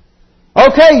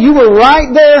 Okay, you were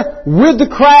right there with the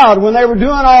crowd when they were doing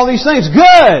all these things.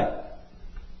 Good!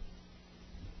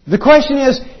 The question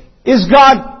is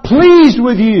God pleased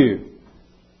with you?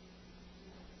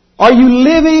 Are you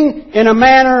living in a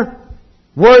manner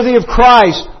worthy of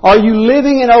Christ? Are you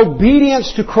living in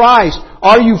obedience to Christ?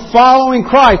 Are you following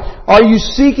Christ? Are you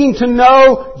seeking to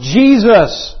know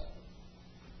Jesus?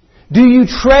 Do you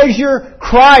treasure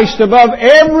Christ above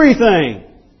everything?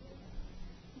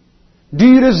 Do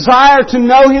you desire to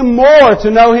know Him more,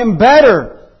 to know Him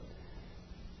better?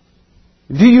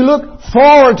 Do you look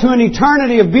forward to an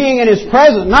eternity of being in His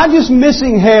presence? Not just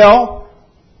missing hell.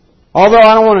 Although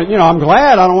I don't want to, I'm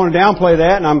glad. I don't want to downplay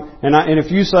that. And if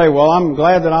you say, well, I'm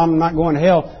glad that I'm not going to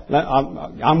hell,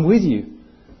 I'm with you.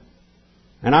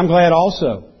 And I'm glad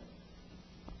also.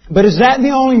 But is that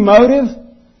the only motive?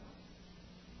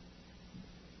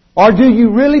 Or do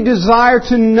you really desire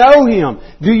to know Him?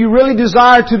 Do you really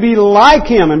desire to be like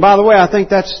Him? And by the way, I think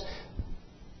that's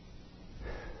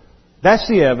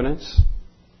the evidence.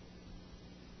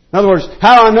 In other words,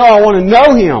 how do I know I want to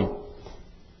know Him?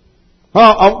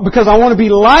 Well, because I want to be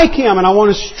like Him and I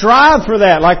want to strive for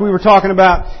that, like we were talking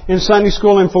about in Sunday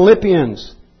school in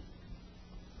Philippians.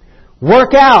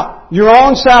 Work out your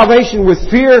own salvation with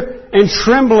fear and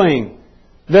trembling.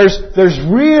 There's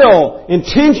real,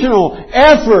 intentional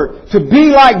effort to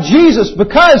be like Jesus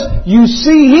because you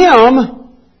see Him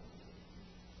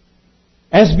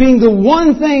as being the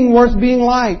one thing worth being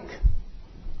like.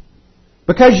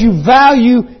 Because you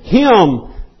value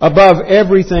Him above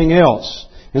everything else.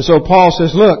 And so Paul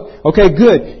says, look, okay,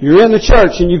 good. You're in the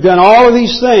church and you've done all of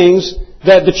these things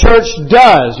that the church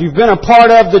does. You've been a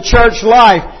part of the church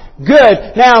life.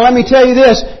 Good. Now let me tell you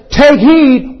this. Take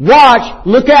heed, watch,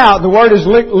 look out. The word is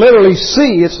literally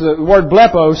see. It's the word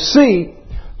blepo, see.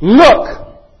 Look.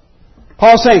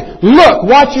 Paul's saying, look,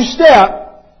 watch your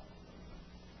step.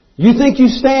 You think you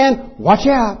stand? Watch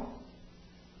out.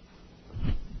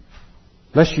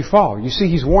 Lest you fall. You see,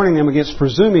 he's warning them against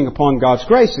presuming upon God's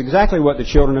grace. Exactly what the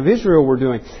children of Israel were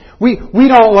doing. We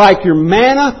don't like your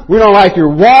manna. We don't like your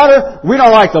water. We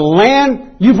don't like the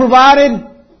land you provided.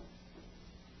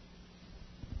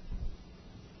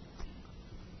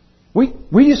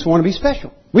 We just want to be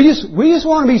special. We just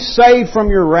want to be saved from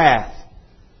your wrath.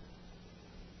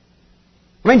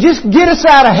 I mean, just get us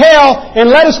out of hell and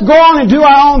let us go on and do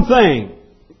our own thing.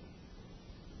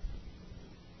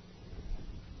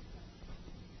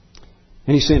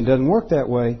 And he said it doesn't work that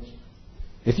way.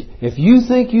 If you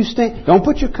think you stand, don't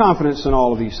put your confidence in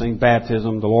all of these things.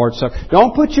 Baptism, the Lord's Supper.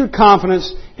 Don't put your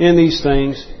confidence in these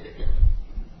things.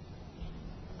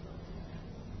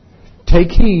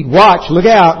 Take heed, watch, look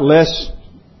out, lest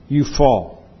you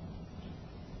fall.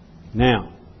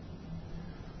 Now,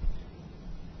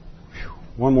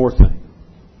 one more thing.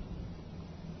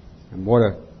 And what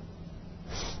a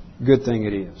good thing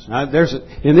it is. Now,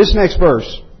 in this next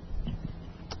verse,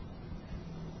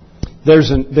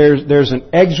 there's an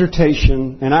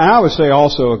exhortation, and I would say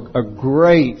also a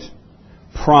great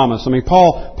promise. I mean,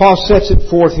 Paul sets it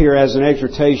forth here as an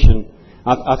exhortation.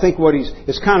 I think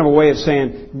it's kind of a way of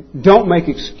saying, don't make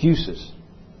excuses.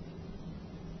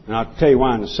 And I'll tell you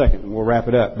why in a second, and we'll wrap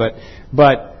it up.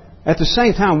 But at the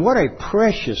same time, what a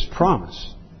precious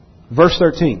promise. Verse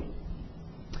 13.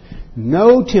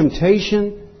 No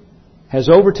temptation has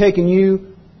overtaken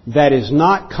you that is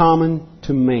not common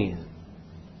to man.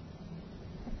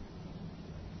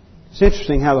 It's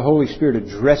interesting how the Holy Spirit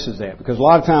addresses that, because a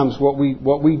lot of times what we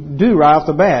do right off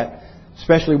the bat,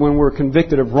 especially when we're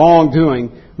convicted of wrongdoing,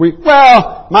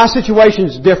 my situation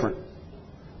is different.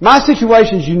 My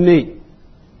situation is unique.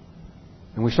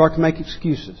 And we start to make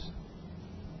excuses.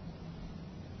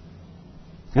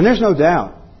 And there's no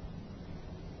doubt.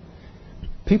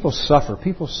 People suffer.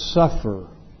 People suffer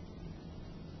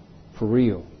for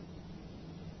real.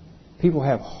 People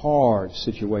have hard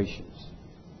situations.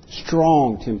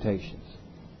 Strong temptations.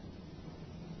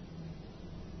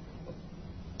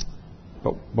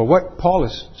 But what Paul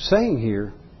is saying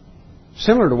here,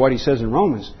 similar to what he says in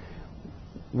Romans,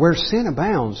 where sin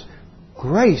abounds,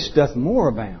 grace doth more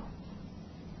abound.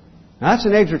 Now that's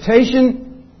an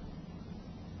exhortation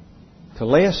to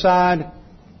lay aside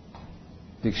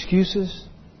the excuses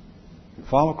and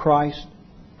follow Christ.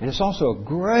 And it's also a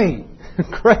great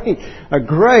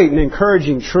and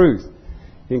encouraging truth.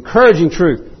 Encouraging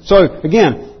truth. So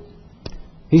again,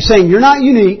 he's saying you're not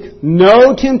unique.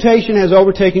 No temptation has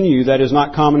overtaken you that is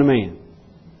not common to man.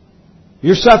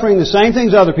 You're suffering the same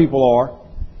things other people are.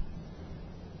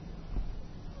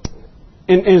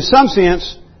 In some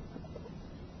sense,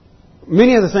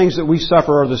 many of the things that we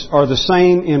suffer are the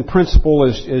same in principle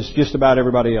as just about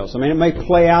everybody else. I mean, it may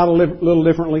play out a little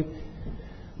differently,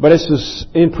 but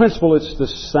in principle it's the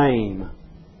same.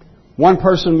 One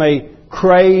person may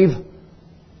crave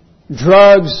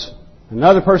drugs.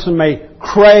 Another person may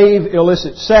crave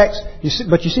illicit sex.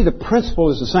 But you see, the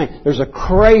principle is the same. There's a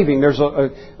craving. There's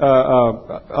a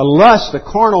lust, a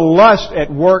carnal lust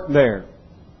at work there.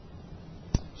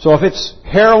 So if it's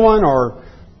heroin or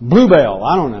Bluebell,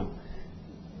 I don't know.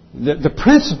 The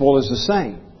principle is the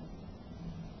same.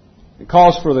 It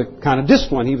calls for the kind of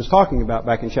discipline he was talking about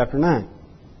back in chapter 9.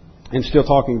 And still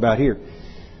talking about here.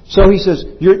 So he says,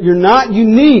 you're not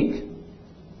unique.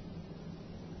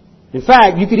 In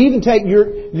fact, you could even take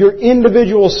your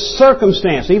individual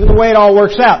circumstance, even the way it all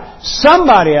works out.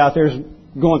 Somebody out there is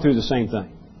going through the same thing.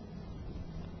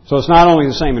 So it's not only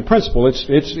the same in principle, it's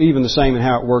even the same in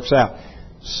how it works out.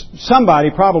 Somebody,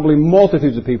 probably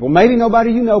multitudes of people, maybe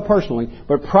nobody you know personally,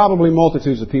 but probably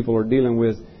multitudes of people are dealing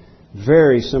with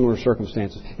very similar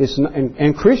circumstances.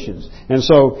 And Christians. And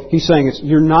so he's saying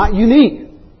you're not unique.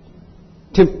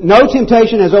 No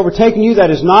temptation has overtaken you that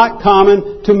is not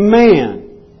common to man.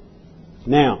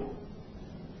 Now,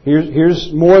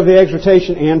 here's more of the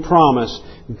exhortation and promise.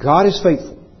 God is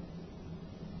faithful.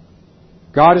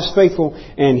 God is faithful,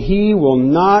 and He will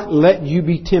not let you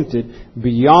be tempted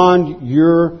beyond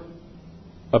your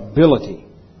ability.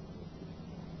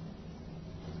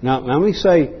 Now let me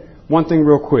say one thing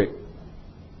real quick.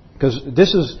 Because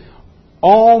this is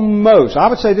almost, I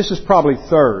would say this is probably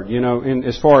third,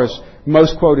 as far as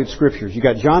most quoted scriptures. You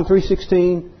got John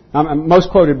 3:16, most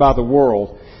quoted by the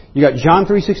world. You got John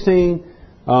 3:16,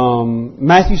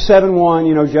 Matthew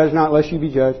 7:1, judge not lest you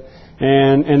be judged.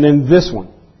 And then this one.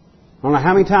 I don't know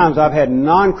how many times I've had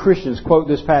non-Christians quote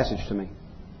this passage to me.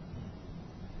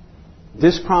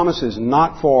 This promise is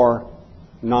not for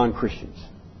non-Christians.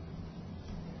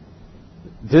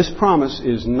 This promise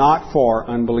is not for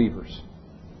unbelievers.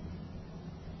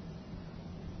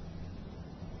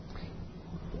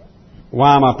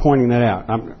 Why am I pointing that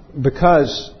out?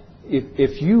 Because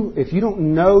if you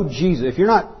don't know Jesus, if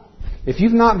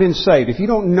you've not been saved, if you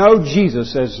don't know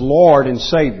Jesus as Lord and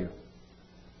Savior,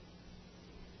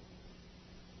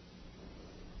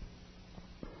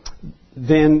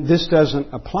 then this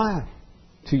doesn't apply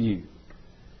to you.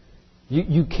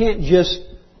 You can't just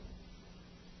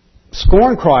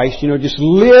scorn Christ, just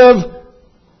live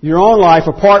your own life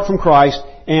apart from Christ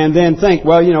and then think,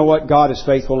 well, you know what, God is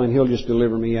faithful and He'll just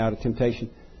deliver me out of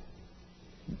temptation.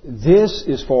 This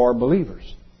is for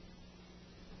believers.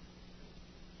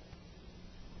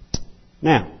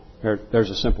 Now, there's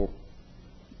a simple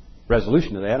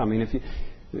resolution to that. I mean, if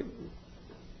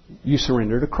you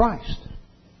surrender to Christ.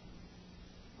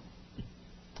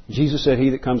 Jesus said,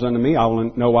 He that comes unto me, I will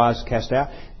in no wise cast out.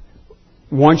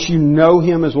 Once you know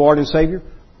Him as Lord and Savior,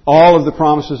 all of the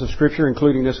promises of Scripture,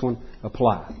 including this one,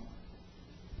 apply.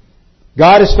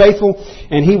 God is faithful,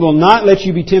 and He will not let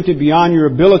you be tempted beyond your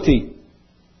ability.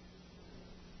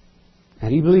 And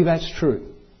do you believe that's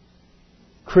true?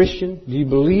 Christian, do you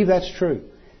believe that's true?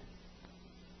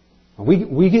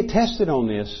 We get tested on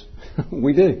this.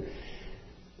 We do.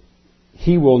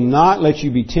 He will not let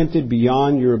you be tempted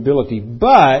beyond your ability.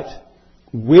 But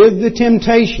with the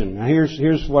temptation, now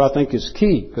here's what I think is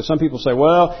key. Because some people say,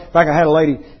 well, in fact, I had a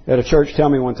lady at a church tell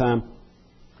me one time,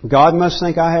 God must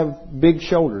think I have big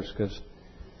shoulders.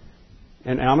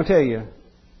 And I'm going to tell you,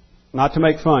 not to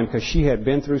make fun, because she had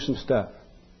been through some stuff.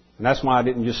 And that's why I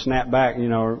didn't just snap back,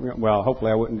 well,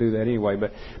 hopefully I wouldn't do that anyway.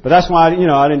 But that's why, I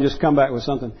didn't just come back with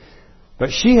something. But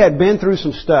she had been through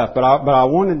some stuff. But I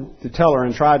wanted to tell her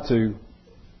and tried to,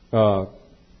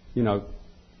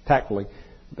 tactfully.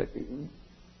 But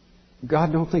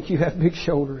God don't think you have big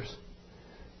shoulders.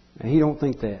 And He don't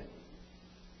think that.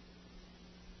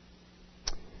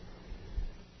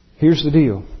 Here's the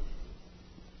deal.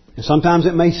 And sometimes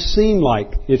it may seem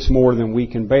like it's more than we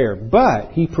can bear.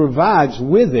 But He provides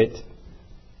with it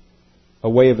a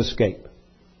way of escape.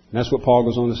 And that's what Paul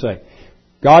goes on to say.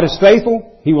 God is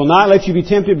faithful. He will not let you be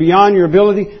tempted beyond your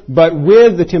ability. But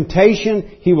with the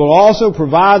temptation, He will also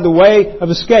provide the way of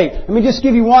escape. Let me just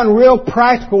give you one real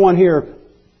practical one here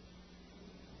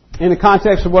in the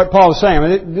context of what Paul is saying.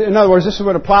 In other words, this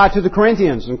would apply to the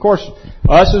Corinthians. And of course,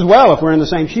 us as well if we're in the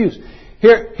same shoes.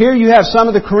 Here you have some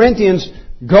of the Corinthians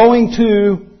going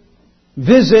to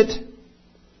visit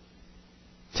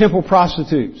temple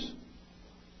prostitutes.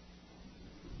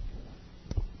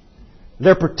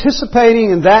 They're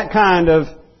participating in that kind of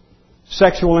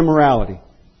sexual immorality.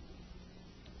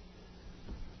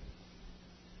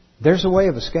 There's a way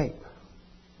of escape.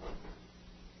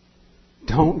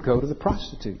 Don't go to the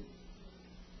prostitute.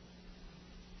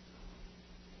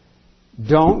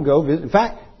 Don't go visit. In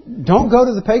fact, don't go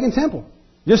to the pagan temple.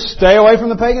 Just stay away from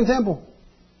the pagan temple.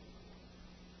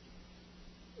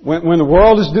 When the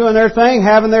world is doing their thing,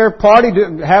 having their party,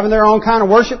 having their own kind of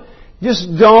worship, Just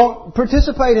don't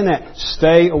participate in that.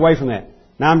 Stay away from that.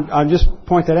 Now, I'll just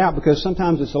point that out because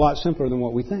sometimes it's a lot simpler than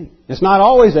what we think. It's not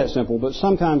always that simple, but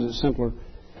sometimes it's simpler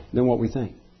than what we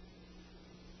think.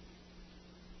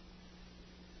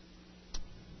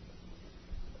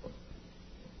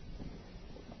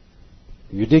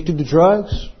 You're addicted to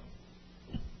drugs?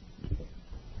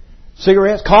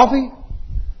 Cigarettes? Coffee?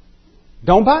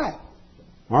 Don't buy it.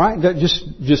 All right?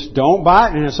 Just don't buy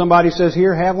it. And if somebody says,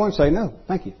 here, have one, say, no,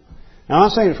 thank you. Now, I'm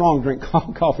not saying it's wrong to drink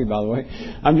coffee, by the way.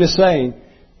 I'm just saying,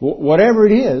 whatever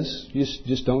it is,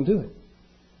 just don't do it.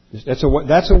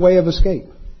 That's a way of escape.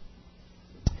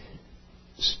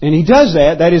 And He does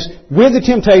that. That is, with the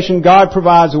temptation, God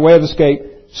provides a way of escape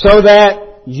so that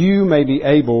you may be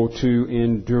able to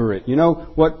endure it. You know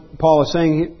what Paul is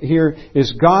saying here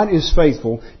is God is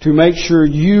faithful to make sure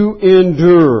you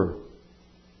endure.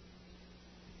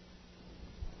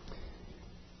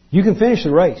 You can finish the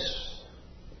race.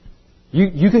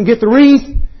 You can get the wreath.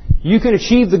 You can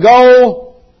achieve the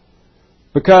goal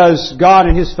because God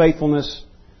in His faithfulness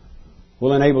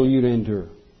will enable you to endure.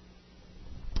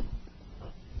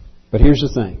 But here's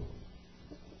the thing.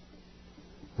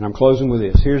 And I'm closing with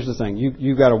this. Here's the thing.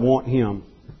 You've got to want Him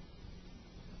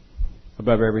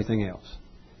above everything else.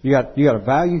 You got to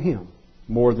value Him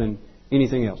more than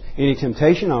anything else. Any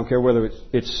temptation, I don't care whether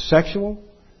it's sexual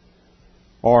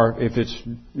or if it's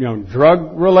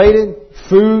drug related,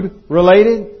 food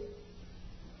related.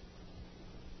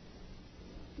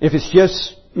 If it's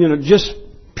just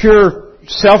pure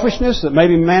selfishness that may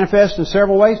be manifest in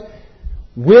several ways.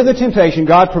 With the temptation,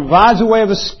 God provides a way of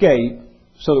escape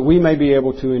so that we may be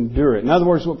able to endure it. In other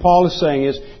words, what Paul is saying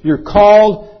is, you're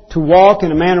called to walk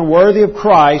in a manner worthy of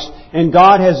Christ, and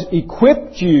God has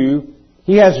equipped you,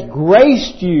 He has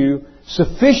graced you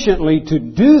sufficiently to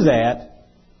do that.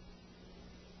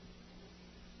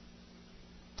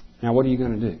 Now what are you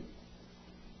going to do?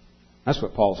 That's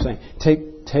what Paul is saying.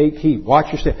 Take heed.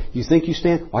 Watch your step. You think you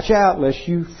stand? Watch out lest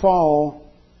you fall.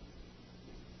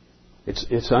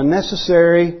 It's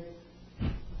unnecessary.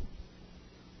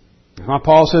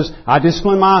 Paul says, I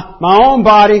discipline my own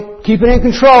body, keep it in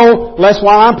control, lest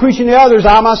while I'm preaching to others,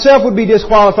 I myself would be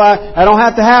disqualified. That don't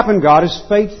have to happen. God is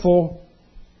faithful.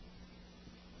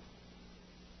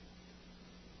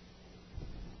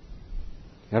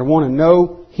 You gotta want to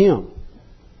know Him.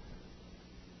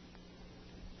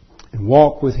 And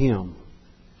walk with Him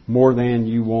more than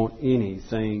you want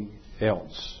anything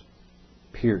else.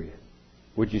 Period.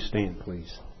 Would you stand,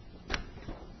 please?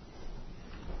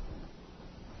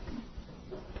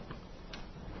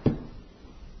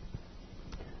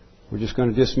 We're just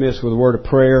going to dismiss with a word of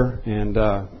prayer, and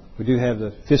we do have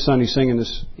the Fifth Sunday singing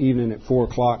this evening at 4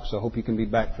 o'clock, so I hope you can be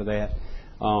back for that.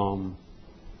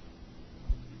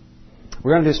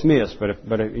 We're going to dismiss, but if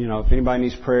anybody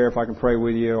needs prayer, if I can pray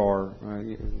with you, or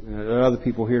other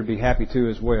people here would be happy to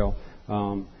as well.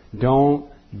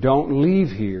 Don't leave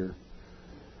here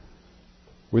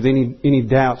with any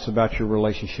doubts about your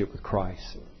relationship with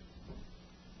Christ.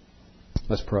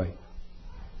 Let's pray.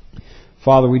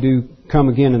 Father, we do come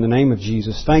again in the name of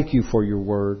Jesus. Thank You for Your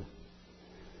Word.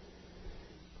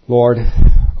 Lord,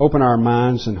 open our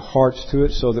minds and hearts to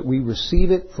it so that we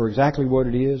receive it for exactly what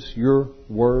it is, Your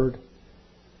Word.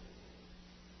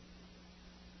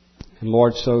 And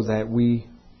Lord, so that we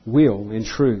will, in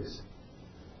truth,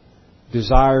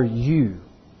 desire You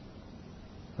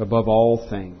above all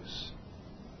things.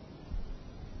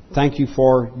 Thank You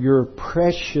for Your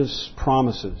precious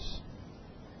promises.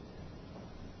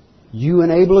 You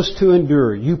enable us to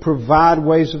endure. You provide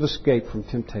ways of escape from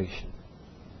temptation.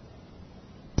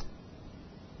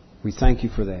 We thank You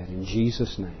for that. In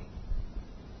Jesus' name,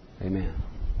 amen.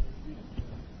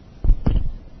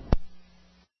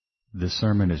 This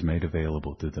sermon is made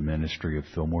available through the ministry of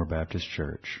Fillmore Baptist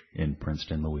Church in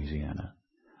Princeton, Louisiana.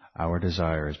 Our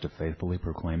desire is to faithfully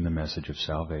proclaim the message of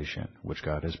salvation which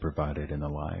God has provided in the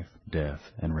life, death,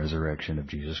 and resurrection of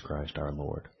Jesus Christ our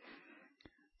Lord.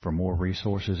 For more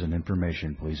resources and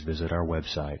information, please visit our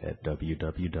website at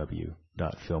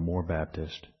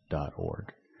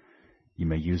www.fillmorebaptist.org. You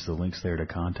may use the links there to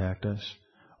contact us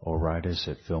or write us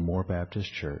at Fillmore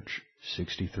Baptist Church,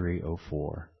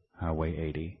 6304 Highway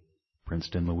 80,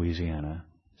 Princeton, Louisiana,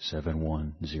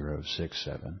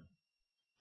 71067.